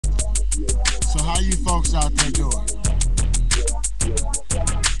how you folks out there doing? Today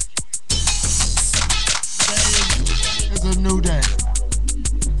is a new day.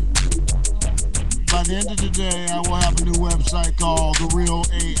 By the end of the day, I will have a new website called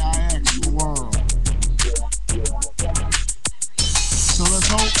TheRealAix World. So let's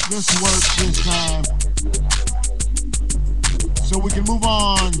hope this works this time, so we can move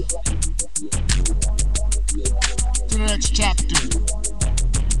on to the next chapter.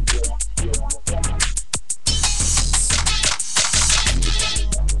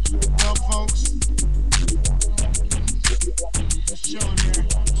 Well, folks, just chilling here,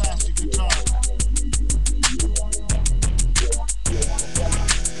 plastic guitar.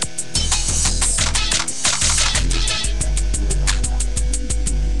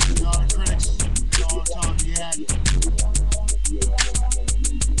 All the critics, they all talking yak.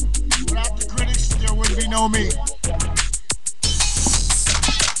 Without the critics, there wouldn't be no me.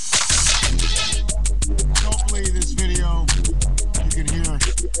 Hopefully this video, you can hear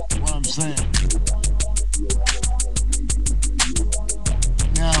what I'm saying.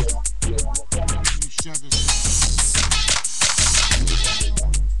 Now, let me shut this down.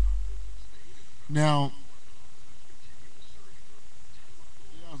 Now,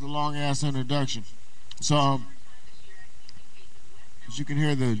 that was a long ass introduction. So, as you can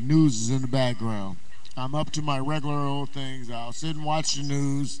hear, the news is in the background. I'm up to my regular old things. I'll sit and watch the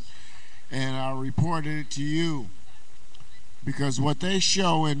news, and I'll report it to you. Because what they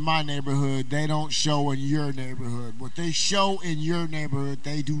show in my neighborhood, they don't show in your neighborhood. What they show in your neighborhood,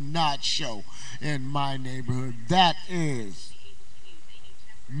 they do not show in my neighborhood. That is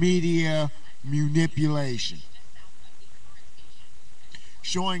media manipulation.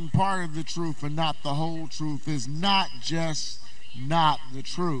 Showing part of the truth and not the whole truth is not just not the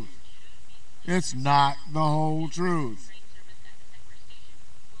truth. It's not the whole truth.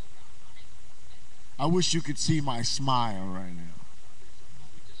 I wish you could see my smile right now.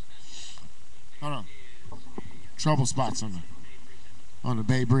 Hold on. Trouble spots on the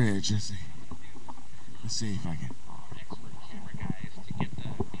Bay Bridge. Let's see if I can. Excellent camera guys to get the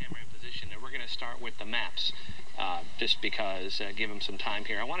camera in position. And we're going to start with the maps. Just because, give them some time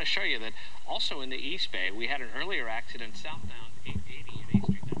here. I want to show you that also in the East Bay, we had an earlier accident southbound 880 at 8th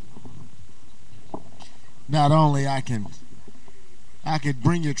Street. Not only I could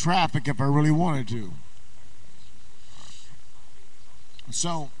bring you traffic if I really wanted to.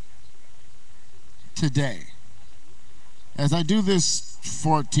 So, today, as I do this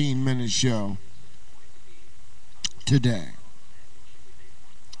 14-minute show, today,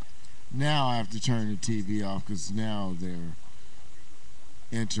 now I have to turn the TV off because now they're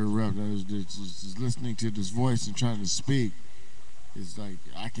interrupting. Just listening to this voice and trying to speak. It's like,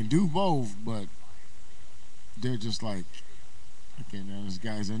 I can do both, but they're just like, okay, now this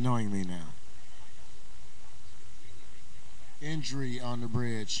guy's annoying me now. Injury on the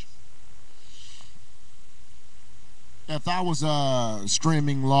bridge. If I was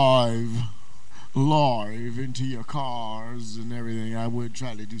streaming live into your cars and everything, I would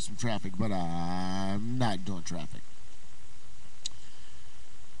try to do some traffic, but I'm not doing traffic.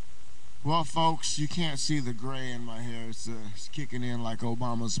 Well, folks, you can't see the gray in my hair. It's kicking in like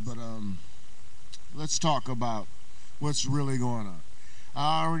Obama's, but let's talk about what's really going on.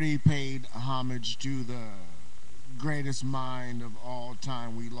 I already paid homage to the greatest mind of all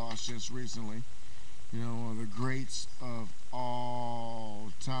time we lost just recently. You know, one of the greats of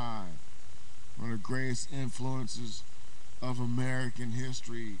all time. One of the greatest influences of American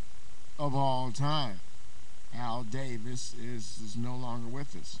history of all time. Al Davis is no longer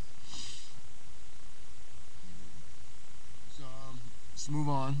with us. So let's move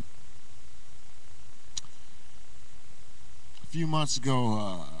on. A few months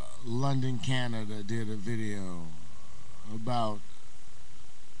ago, London, Canada did a video about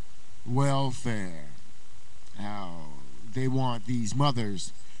welfare. How they want these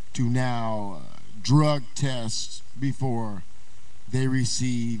mothers to now drug test before they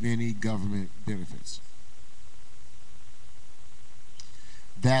receive any government benefits.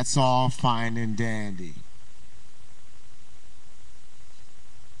 That's all fine and dandy.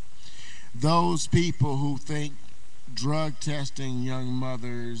 Those people who think drug testing young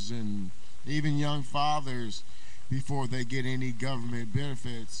mothers and even young fathers before they get any government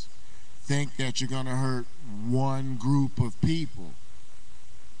benefits think that you're going to hurt one group of people.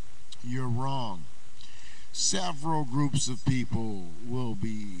 You're wrong. Several groups of people will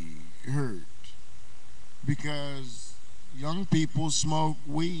be hurt because young people smoke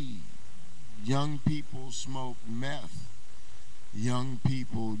weed, young people smoke meth, young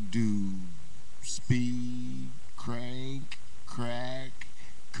people do speed, crank, crack,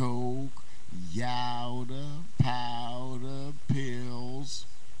 coke, Yowda, powder, pills.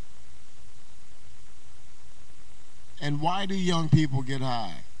 And why do young people get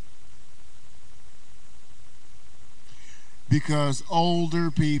high? Because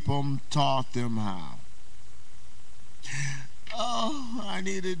older people taught them how. Oh, I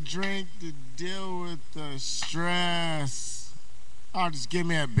need a drink to deal with the stress. Oh, just give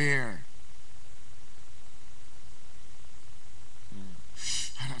me a beer.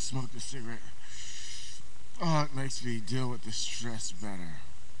 I gotta smoke a cigarette. Oh, it makes me deal with the stress better.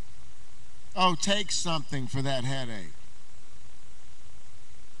 Oh, take something for that headache.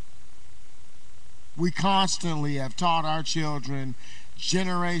 We constantly have taught our children,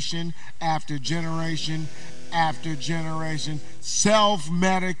 generation after generation after generation,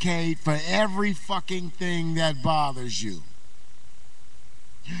 self-medicate for every fucking thing that bothers you.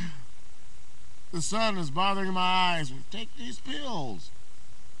 The sun is bothering my eyes. Take these pills.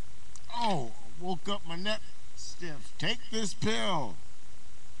 Oh, woke up my neck stiff. Take this pill.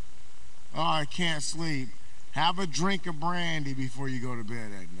 Oh, I can't sleep. Have a drink of brandy before you go to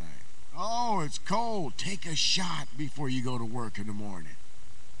bed at night. Oh, it's cold. Take a shot before you go to work in the morning.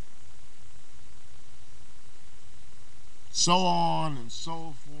 So on and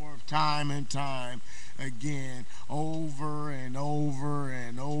so forth, time and time again, over and over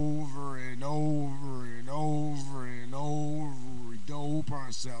and over and over and over and over. We dope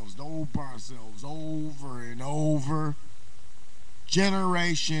ourselves over and over,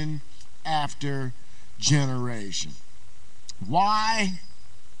 generation after generation. Why?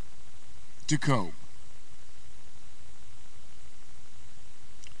 To cope.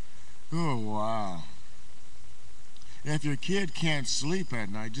 Oh, wow. If your kid can't sleep at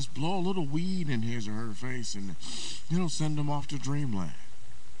night, just blow a little weed in his or her face and it'll send them off to dreamland.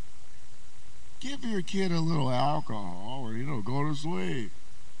 Give your kid a little alcohol or it'll go to sleep.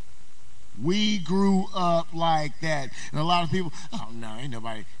 We grew up like that. And a lot of people, oh no, ain't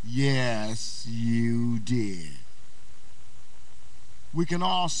nobody. Yes, you did. We can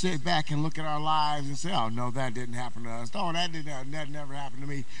all sit back and look at our lives and say, oh no, that didn't happen to us. Oh, that never happened to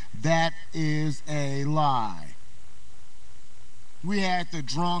me. That is a lie. We had the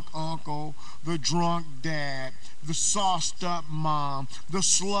drunk uncle, the drunk dad, the sauced up mom, the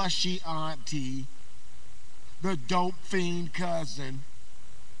slushy auntie, the dope fiend cousin.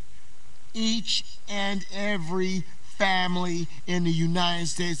 Each and every family in the United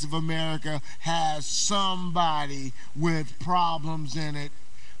States of America has somebody with problems in it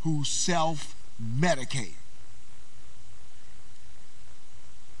who self-medicate.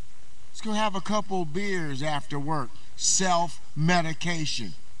 Let's go have a couple beers after work.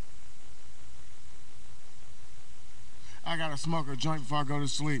 Self-medication. I gotta smoke a joint before I go to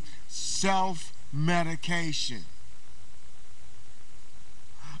sleep. Self-medication.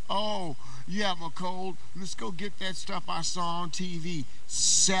 Oh, you have a cold? Let's go get that stuff I saw on TV.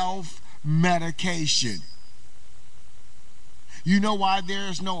 Self-medication. You know why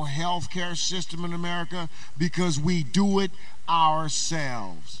there's no healthcare system in America? Because we do it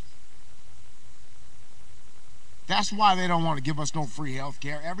ourselves. That's why they don't want to give us no free health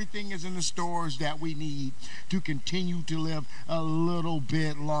care. Everything is in the stores that we need to continue to live a little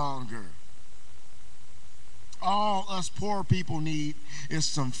bit longer. All us poor people need is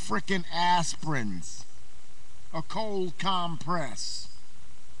some frickin' aspirins, a cold compress.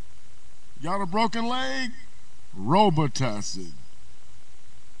 Got a broken leg? Robitussin.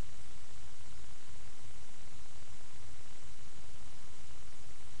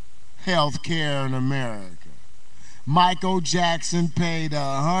 Health care in America. Michael Jackson paid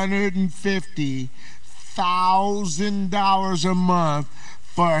 $150,000 a month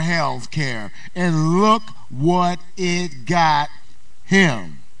for health care. And look what it got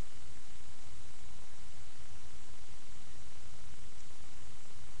him.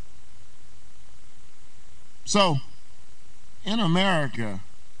 So, in America,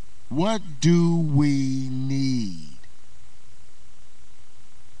 what do we need?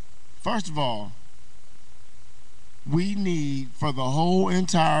 First of all, we need for the whole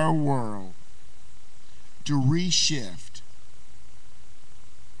entire world to reshift.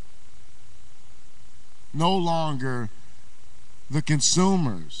 No longer the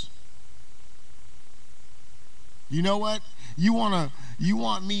consumers. You know what? You want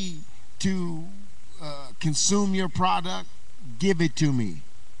me to consume your product? Give it to me.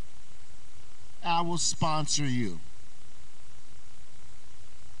 I will sponsor you.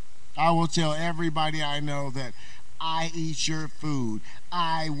 I will tell everybody I know that I eat your food,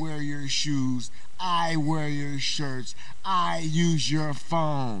 I wear your shoes, I wear your shirts, I use your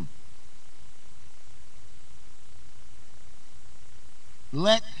phone.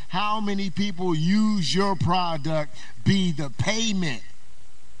 Let how many people use your product be the payment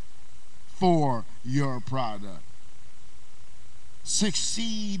for your product.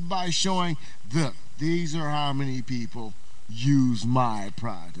 Succeed by showing, these are how many people use my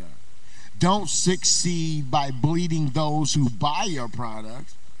product. Don't succeed by bleeding those who buy your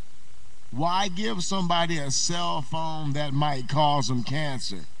product. Why give somebody a cell phone that might cause them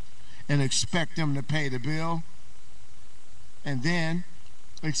cancer and expect them to pay the bill, and then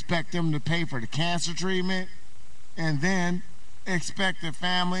expect them to pay for the cancer treatment, and then expect the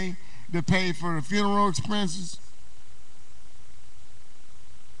family to pay for the funeral expenses?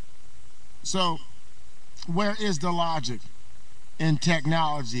 So, where is the logic in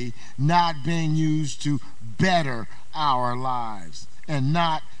technology not being used to better our lives and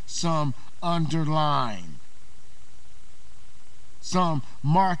not some underlying, some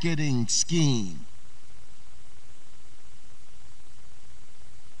marketing scheme?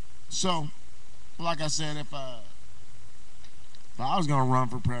 So, like I said, if I was going to run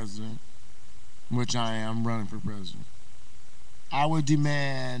for president, which I am running for president, I would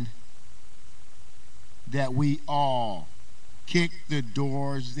demand that we all kick the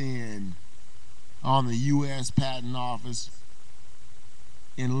doors in on the U.S. Patent Office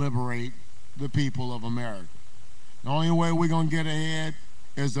and liberate the people of America. The only way we're going to get ahead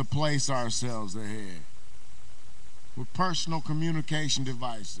is to place ourselves ahead with personal communication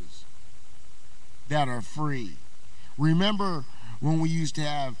devices that are free. Remember when we used to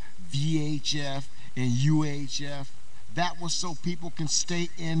have VHF and UHF? That was so people can stay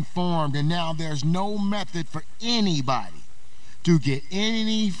informed, and now there's no method for anybody to get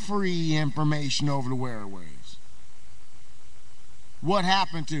any free information over the airwaves. What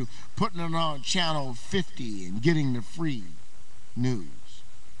happened to putting it on channel 50 and getting the free news?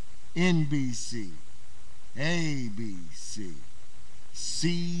 NBC, ABC,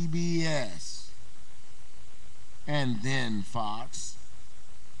 CBS, and then Fox,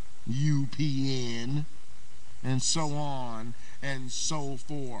 UPN, and so on and so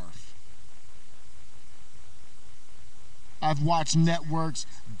forth. I've watched networks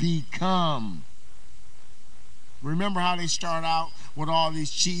become. Remember how they start out with all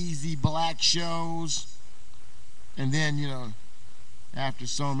these cheesy black shows? And then, after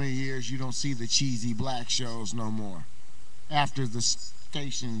so many years, you don't see the cheesy black shows no more. After the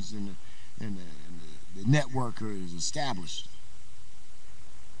stations and the network is established.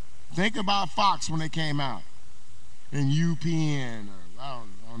 Think about Fox when they came out. And UPN, or I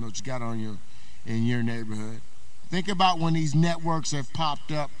don't know what you got on in your neighborhood. Think about when these networks have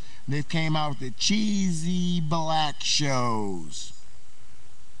popped up and they've came out with the cheesy black shows.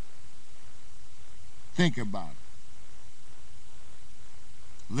 Think about it.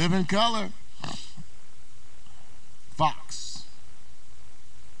 Live in color. Fox.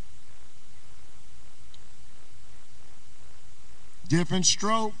 Different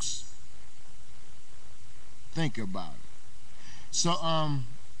strokes. Think about it. So,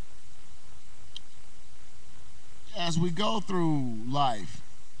 as we go through life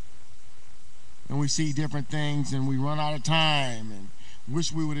and we see different things and we run out of time and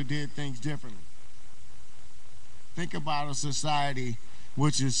wish we would have did things differently, think about a society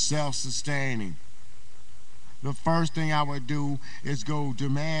which is self-sustaining. The first thing I would do is go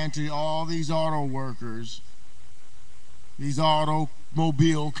demand to all these auto workers, these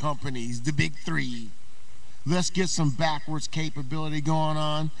automobile companies, the big three, let's get some backwards capability going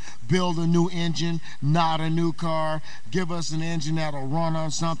on. Build a new engine, not a new car. Give us an engine that'll run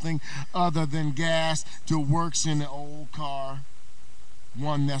on something other than gas that works in the old car.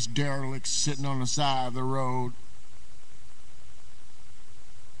 One that's derelict sitting on the side of the road.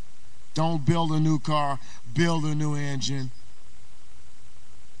 Don't build a new car, build a new engine.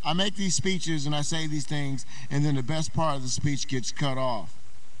 I make these speeches and I say these things, and then the best part of the speech gets cut off.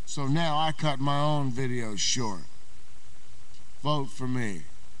 So now I cut my own videos short. Vote for me.